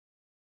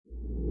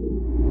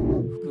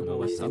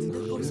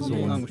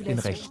den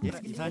rechten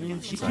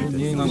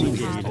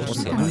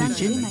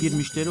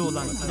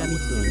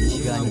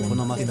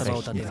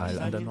Teil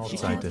an der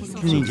Nordseite.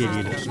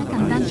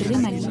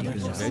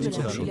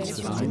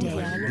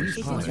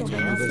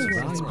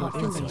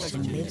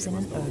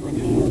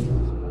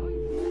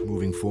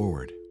 Moving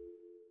forward.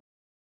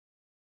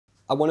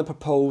 I want to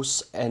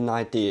propose an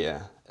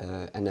idea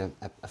and a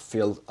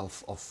field of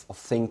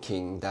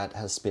thinking that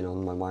has been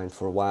on my mind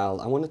for a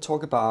while. I want to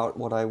talk about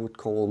what I would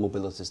call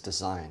mobilities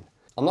design.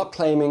 I'm not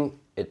claiming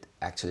it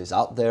actually is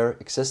out there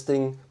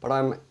existing, but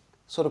I'm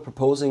sort of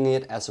proposing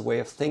it as a way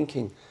of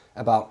thinking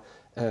about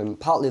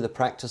partly the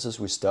practices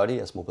we study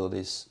as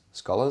mobilities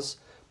scholars,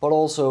 but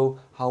also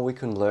how we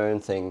can learn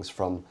things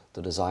from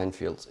the design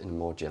fields in a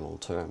more general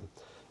term.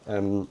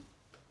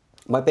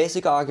 My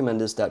basic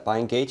argument is that by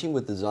engaging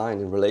with design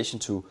in relation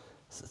to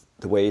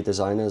the way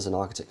designers and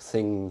architects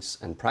think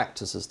and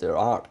practices their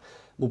art,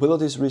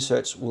 mobilities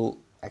research will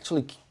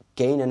actually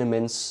gain an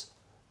immense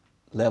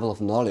level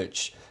of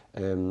knowledge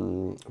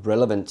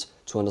relevant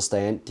to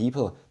understand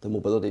deeper the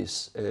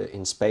mobilities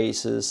in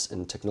spaces,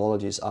 in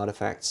technologies,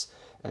 artifacts,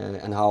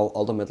 and how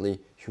ultimately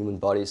human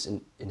bodies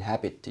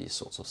inhabit these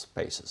sorts of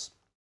spaces.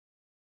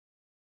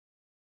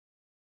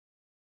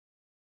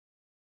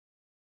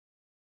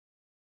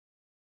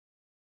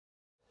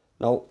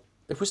 Now,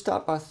 if we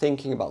start by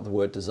thinking about the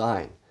word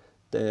design,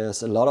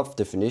 there's a lot of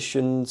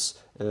definitions.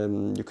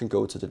 You can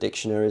go to the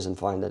dictionaries and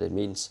find that it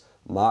means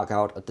mark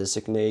out or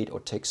designate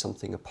or take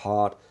something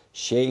apart,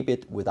 shape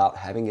it without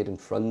having it in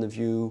front of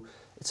you.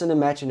 It's an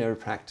imaginary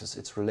practice.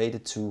 It's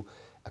related to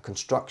a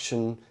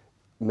construction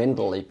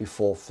mentally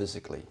before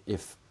physically,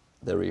 if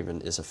there even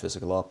is a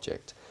physical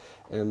object.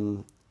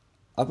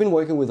 I've been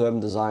working with urban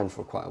design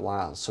for quite a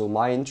while, so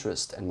my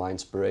interest and my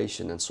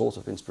inspiration and source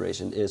of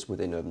inspiration is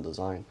within urban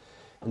design.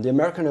 And the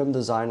American urban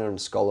designer and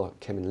scholar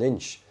Kevin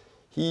Lynch,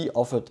 he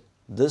offered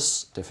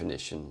this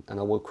definition, and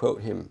I will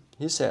quote him.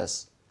 He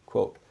says,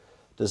 quote,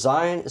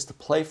 "Design is the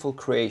playful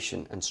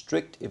creation and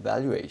strict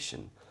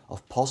evaluation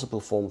of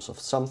possible forms of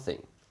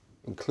something,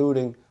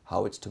 including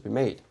how it's to be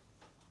made.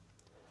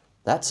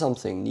 That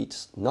something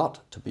needs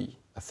not to be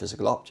a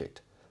physical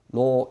object,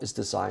 nor is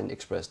design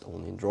expressed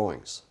only in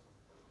drawings.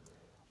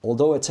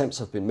 Although attempts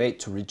have been made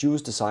to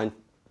reduce design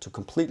to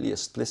completely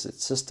explicit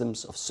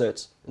systems of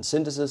search and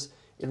synthesis,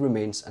 it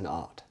remains an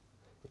art.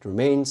 It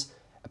remains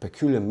a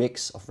peculiar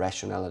mix of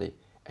rationality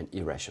and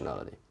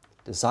irrationality.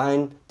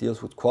 Design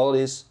deals with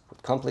qualities,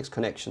 with complex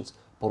connections,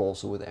 but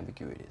also with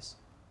ambiguities."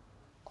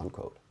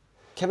 Unquote.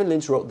 Kevin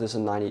Lynch wrote this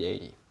in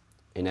 1980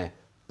 in a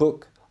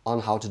book on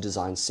how to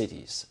design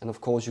cities. And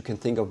of course, you can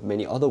think of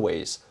many other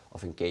ways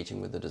of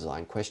engaging with the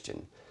design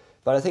question.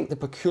 But I think the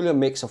peculiar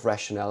mix of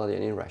rationality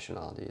and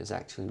irrationality is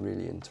actually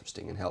really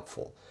interesting and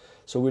helpful.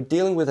 So we're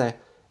dealing with a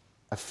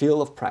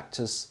field of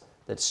practice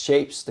that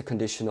shapes the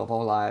condition of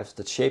our lives,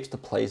 that shapes the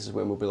places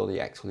where mobility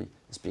actually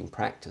is being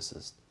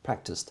practiced,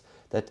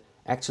 that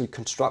actually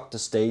construct the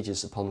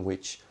stages upon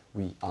which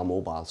we are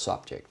mobile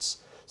subjects.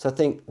 So I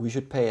think we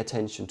should pay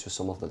attention to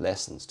some of the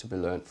lessons to be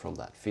learned from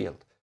that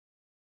field.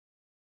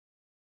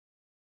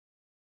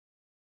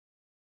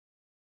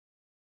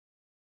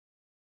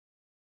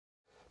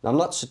 Now, I'm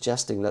not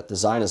suggesting that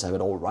designers have it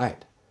all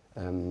right.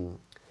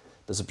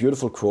 There's a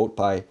beautiful quote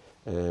by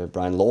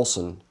Brian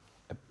Lawson,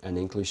 an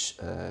English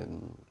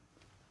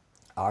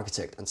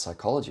architect and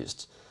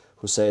psychologist,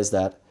 who says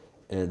that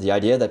the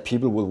idea that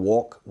people will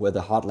walk where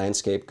the hard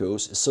landscape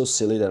goes is so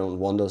silly that one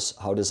wonders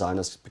how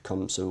designers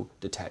become so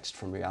detached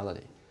from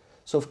reality.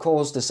 So of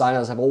course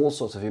designers have all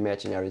sorts of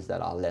imaginaries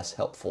that are less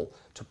helpful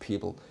to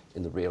people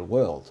in the real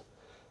world.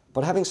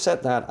 But having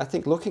said that, I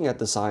think looking at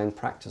design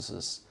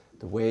practices,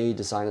 the way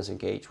designers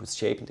engage with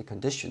shaping the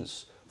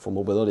conditions for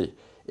mobility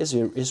is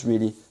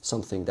really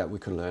something that we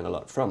can learn a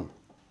lot from.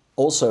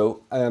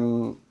 Also,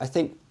 I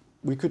think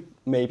we could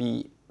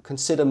maybe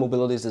consider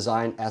mobilities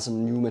design as a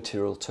new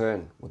material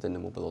turn within the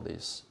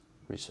mobilities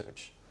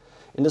research.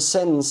 In the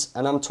sense,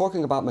 and I'm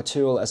talking about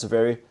material as a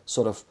very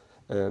sort of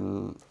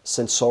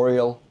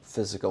sensorial,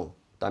 physical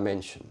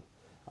dimension.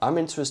 I'm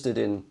interested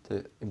in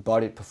the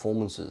embodied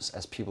performances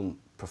as people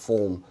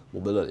perform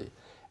mobility.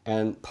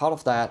 And part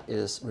of that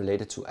is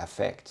related to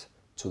affect,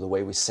 to the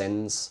way we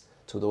sense,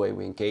 to the way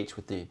we engage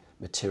with the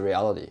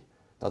materiality.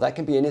 Now that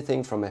can be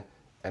anything from a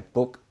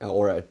book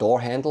or a door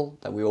handle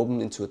that we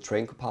open into a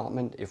train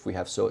compartment if we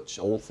have such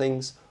old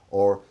things,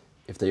 or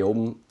if they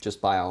open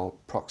just by our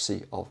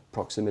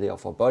proximity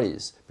of our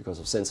bodies because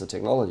of sensor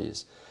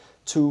technologies,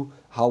 to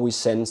how we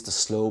sense the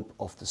slope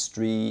of the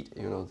street,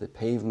 the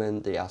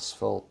pavement, the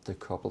asphalt, the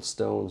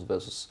cobblestones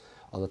versus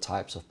other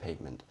types of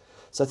pavement.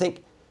 So I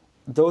think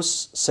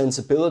those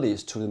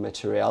sensibilities to the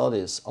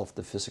materialities of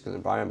the physical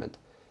environment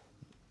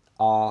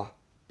are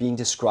being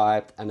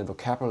described, and a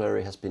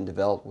vocabulary has been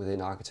developed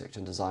within architecture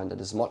and design that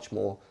is much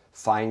more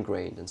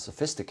fine-grained and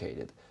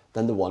sophisticated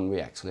than the one we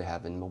actually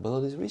have in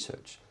mobilities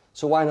research.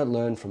 So why not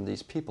learn from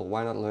these people?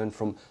 Why not learn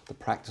from the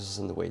practices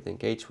and the way they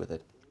engage with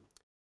it?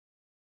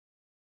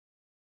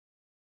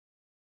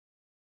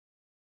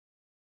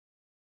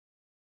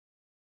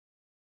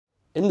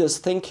 In this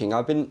thinking,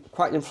 I've been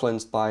quite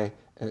influenced by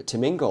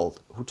Tim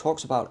Ingold, who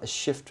talks about a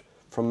shift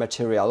from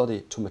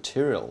materiality to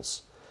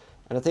materials.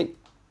 And I think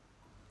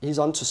he's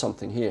onto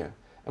something here.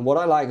 And what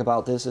I like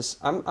about this is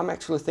I'm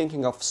actually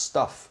thinking of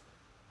stuff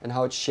and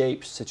how it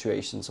shapes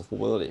situations of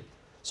mobility.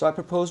 So I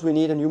propose we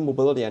need a new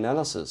mobility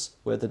analysis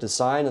where the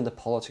design and the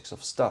politics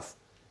of stuff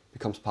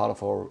becomes part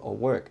of our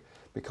work,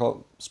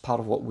 becomes part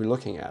of what we're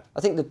looking at.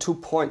 I think the 2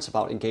 points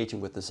about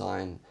engaging with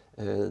design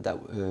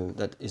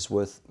that is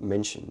worth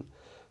mentioning.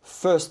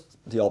 First,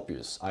 the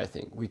obvious, I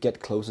think. We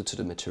get closer to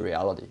the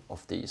materiality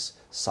of these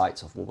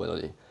sites of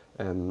mobility.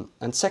 And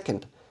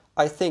second,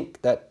 I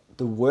think that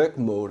the work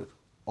mode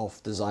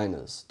of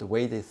designers, the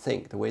way they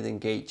think, the way they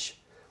engage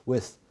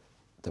with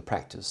the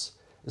practice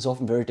is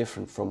often very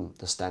different from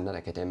the standard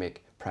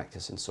academic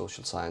practice in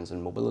social science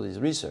and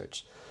mobilities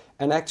research.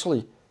 And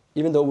actually,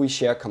 even though we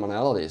share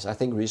commonalities, I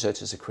think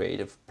research is a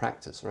creative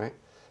practice, right?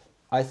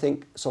 I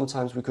think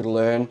sometimes we could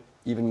learn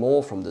even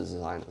more from the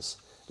designers.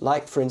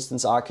 Like, for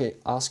instance,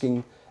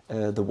 asking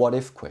the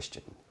what-if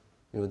question,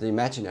 the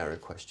imaginary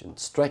question,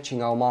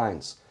 stretching our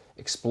minds,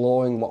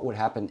 exploring what would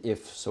happen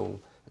if so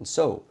and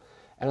so.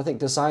 And I think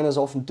designers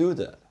often do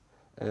that,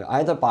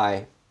 either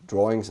by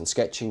drawings and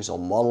sketchings or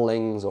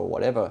modelings or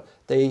whatever.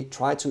 They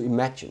try to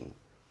imagine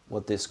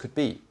what this could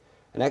be.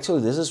 And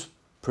actually this is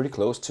pretty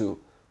close to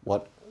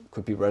what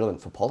could be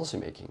relevant for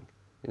policymaking.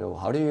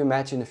 How do you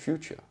imagine the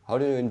future? How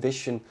do you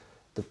envision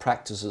the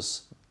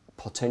practices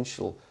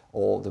potential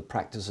or the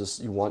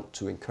practices you want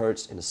to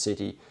encourage in a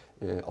city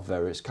of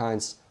various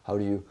kinds? How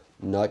do you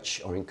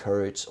nudge or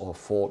encourage or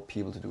afford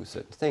people to do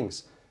certain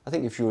things? I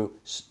think if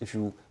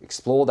you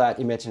explore that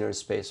imaginary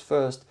space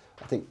first,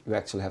 I think you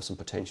actually have some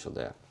potential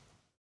there.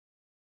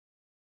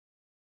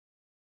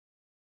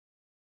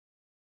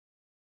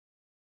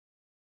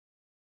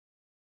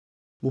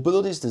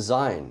 Mobilities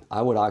design,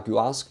 I would argue,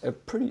 asks a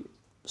pretty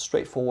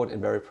straightforward and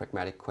very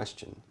pragmatic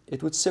question.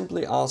 It would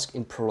simply ask,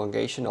 in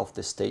prolongation of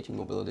this staging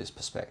mobilities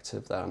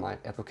perspective that I'm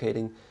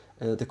advocating,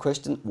 the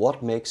question,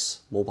 what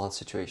makes mobile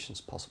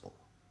situations possible?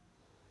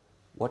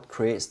 What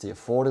creates the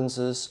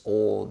affordances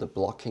or the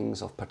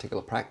blockings of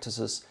particular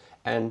practices?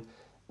 And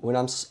when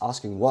I'm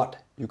asking what,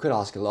 you could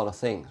ask a lot of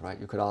things, right?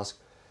 You could ask,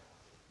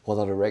 what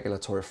are the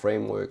regulatory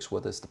frameworks?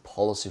 What is the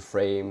policy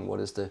frame? What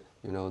is the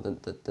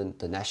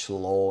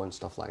national law and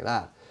stuff like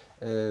that?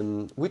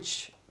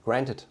 Which,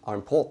 granted, are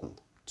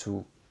important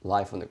to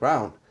life on the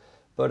ground,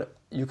 but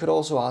you could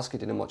also ask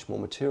it in a much more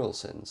material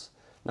sense.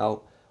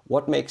 Now,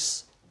 what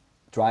makes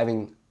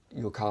driving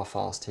your car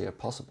fast here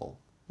possible?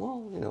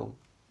 Well,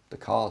 the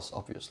cars,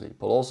 obviously,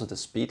 but also the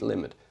speed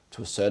limit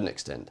to a certain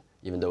extent,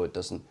 even though it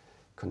doesn't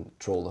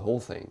control the whole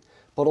thing.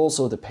 But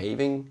also the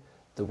paving,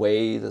 the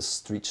way the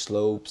street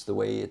slopes, the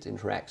way it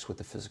interacts with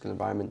the physical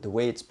environment, the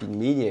way it's being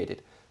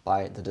mediated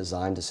by the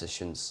design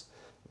decisions.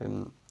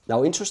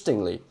 Now,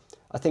 interestingly,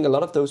 I think a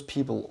lot of those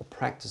people or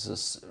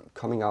practices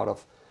coming out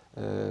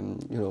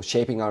of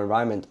shaping our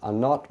environment are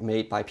not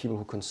made by people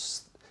who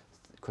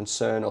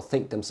concern or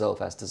think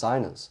themselves as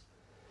designers.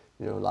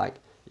 Like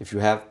if you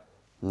have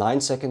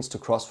 9 seconds to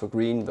cross for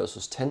green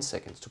versus 10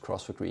 seconds to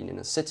cross for green in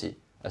a city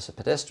as a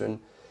pedestrian,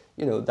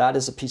 that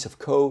is a piece of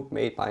code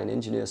made by an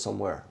engineer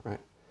somewhere,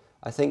 right?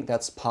 I think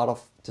that's part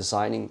of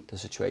designing the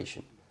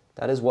situation.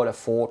 That is what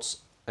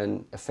affords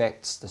and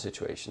affects the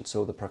situation.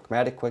 So the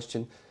pragmatic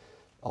question,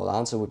 or the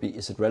answer would be,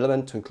 is it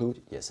relevant to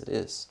include? Yes, it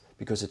is,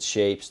 because it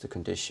shapes the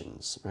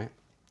conditions, right?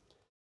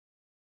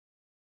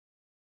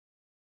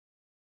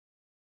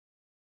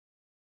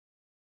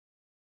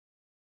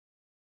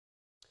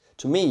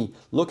 To me,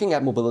 looking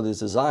at mobilities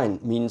design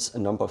means a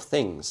number of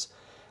things.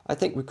 I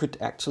think we could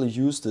actually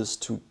use this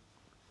to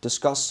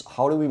discuss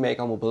how do we make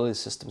our mobility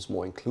systems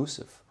more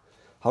inclusive?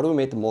 How do we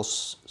make them more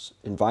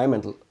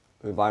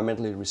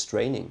environmentally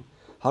restraining?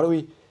 How do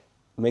we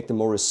make them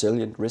more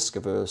resilient,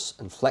 risk-averse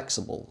and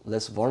flexible,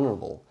 less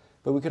vulnerable?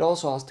 But we could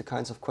also ask the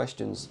kinds of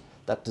questions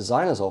that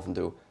designers often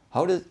do.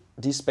 How did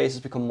these spaces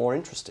become more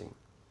interesting?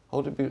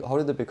 How did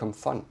they become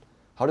fun?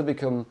 How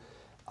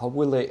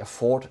will they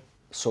afford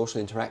social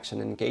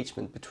interaction and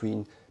engagement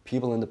between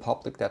people in the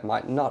public that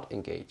might not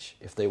engage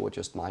if they were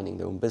just minding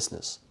their own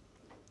business?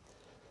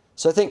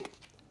 So I think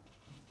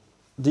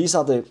these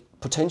are the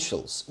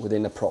potentials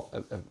within a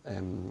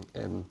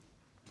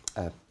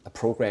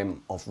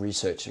program of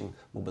researching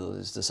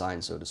mobilities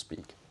design, so to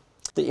speak.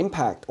 The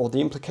impact or the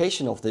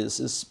implication of this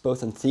is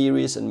both in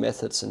theories and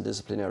methods and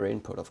disciplinary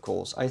input, of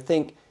course. I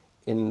think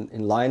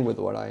in line with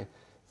what I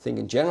think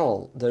in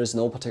general, there is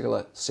no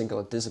particular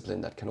singular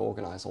discipline that can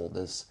organize all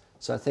this.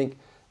 So I think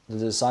the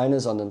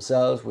designers on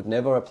themselves would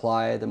never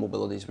apply the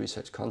mobilities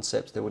research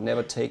concepts. They would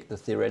never take the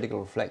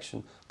theoretical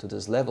reflection to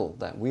this level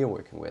that we are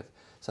working with.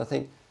 So I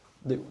think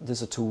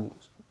there's a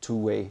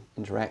two-way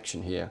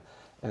interaction here.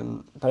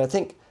 But I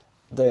think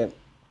the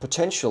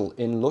potential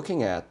in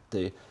looking at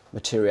the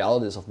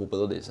materialities of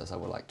mobilities, as I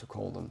would like to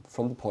call them,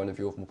 from the point of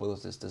view of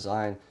mobilities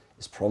design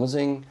is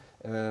promising.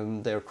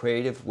 There are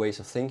creative ways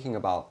of thinking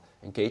about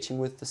engaging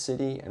with the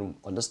city and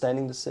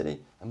understanding the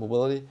city and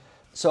mobility.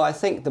 So I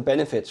think the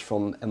benefits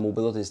from a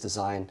mobilities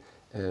design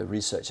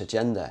research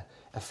agenda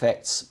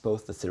affects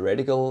both the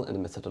theoretical and the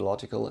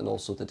methodological and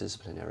also the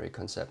disciplinary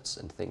concepts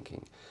and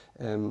thinking.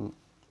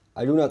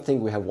 I do not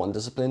think we have one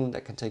discipline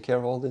that can take care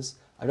of all this.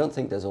 I don't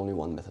think there's only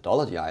one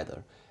methodology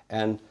either.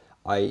 And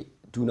I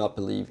do not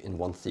believe in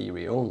one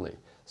theory only.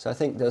 So I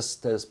think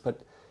there's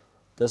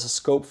a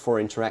scope for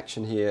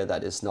interaction here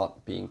that is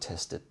not being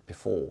tested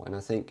before. And I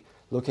think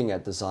looking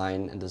at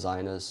design and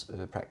designers'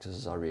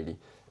 practices are really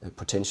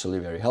potentially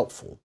very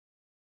helpful.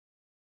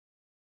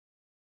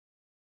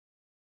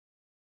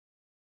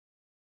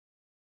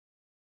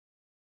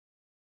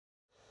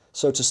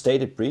 So to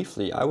state it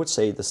briefly, I would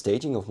say the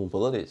staging of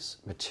mobilities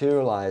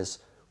materialize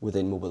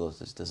within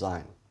mobilities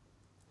design.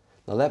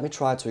 Now let me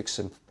try to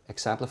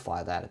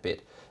exemplify that a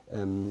bit.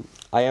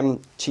 I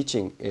am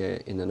teaching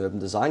in an urban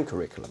design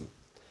curriculum,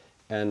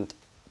 and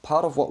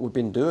part of what we've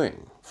been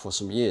doing for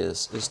some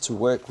years is to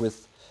work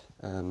with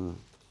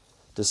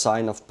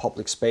design of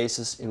public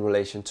spaces in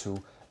relation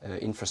to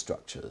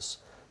infrastructures.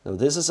 Now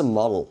this is a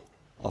model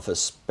of a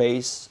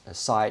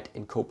site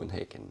in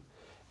Copenhagen.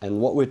 And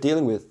what we're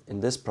dealing with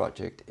in this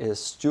project is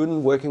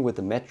students working with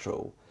the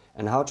metro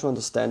and how to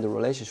understand the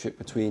relationship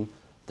between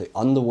the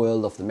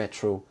underworld of the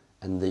metro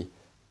and the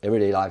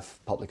everyday life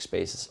public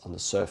spaces on the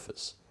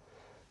surface.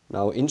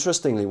 Now,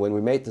 interestingly, when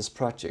we made this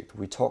project,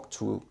 we talked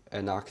to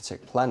an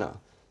architect planner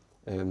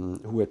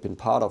who had been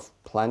part of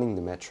planning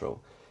the metro,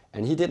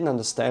 and he didn't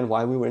understand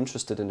why we were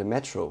interested in the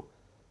metro,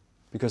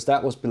 because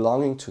that was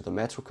belonging to the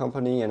metro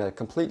company and a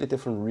completely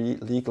different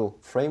legal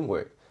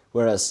framework,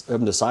 whereas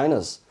urban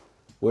designers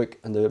work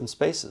in the urban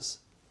spaces.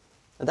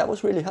 And that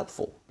was really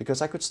helpful,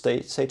 because I could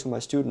say to my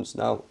students,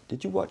 now,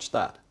 did you watch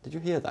that? Did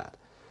you hear that?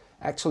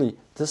 Actually,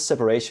 this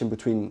separation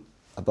between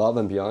above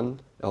and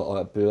beyond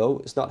or below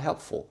is not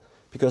helpful,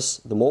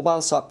 because the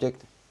mobile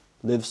subject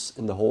lives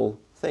in the whole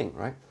thing,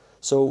 right?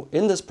 So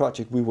in this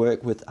project, we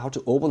work with how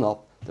to open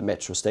up the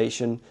metro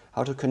station,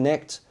 how to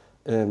connect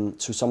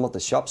to some of the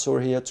shops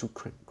over here to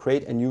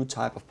create a new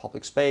type of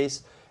public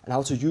space, and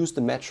how to use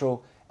the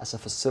metro as a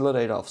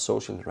facilitator of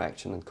social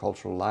interaction and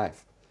cultural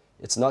life.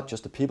 It's not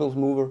just a people's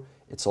mover,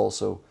 it's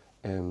also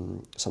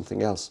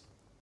something else.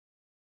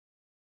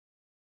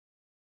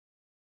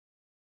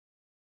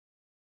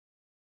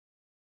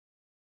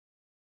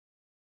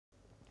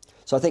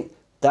 So I think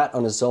that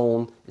on its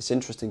own is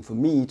interesting for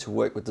me to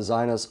work with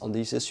designers on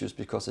these issues,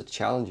 because it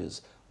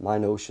challenges my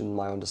notion,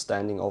 my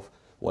understanding of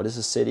what is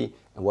a city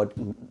and what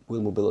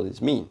will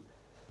mobilities mean.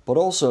 But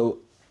also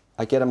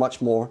I get a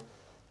much more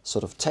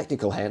sort of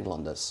technical handle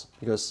on this,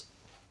 because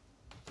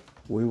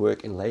we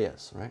work in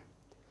layers, right?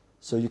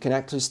 So you can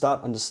actually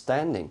start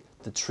understanding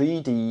the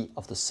 3D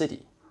of the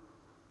city.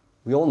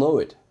 We all know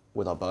it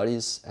with our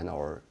bodies and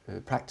our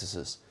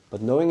practices,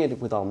 but knowing it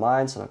with our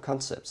minds and our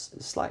concepts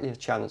is slightly a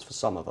challenge for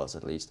some of us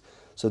at least.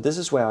 So this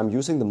is where I'm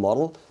using the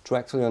model to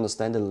actually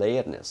understand the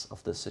layeredness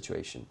of this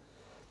situation.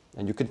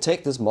 And you can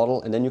take this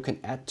model and then you can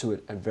add to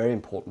it a very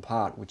important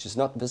part, which is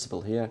not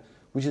visible here,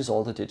 which is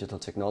all the digital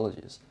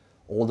technologies,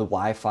 all the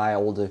Wi-Fi,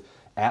 all the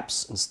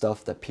apps and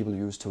stuff that people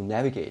use to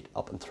navigate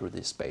up and through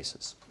these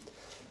spaces.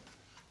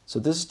 So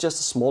this is just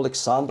a small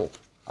example,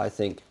 I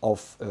think,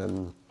 of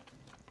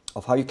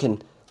how you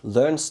can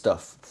learn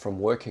stuff from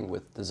working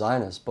with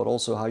designers, but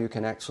also how you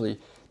can actually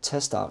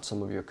test out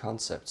some of your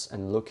concepts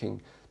and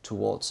looking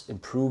towards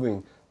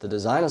improving the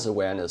designer's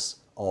awareness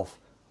of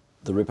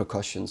the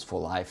repercussions for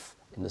life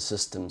in the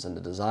systems and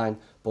the design,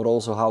 but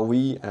also how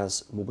we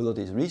as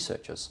mobilities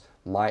researchers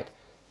might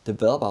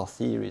develop our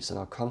theories and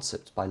our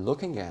concepts by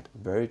looking at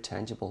very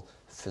tangible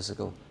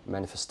physical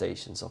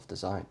manifestations of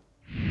design.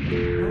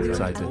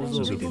 Seite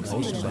sowie den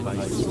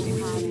Außenbereich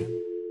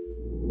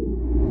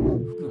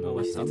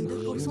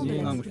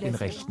den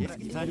rechten.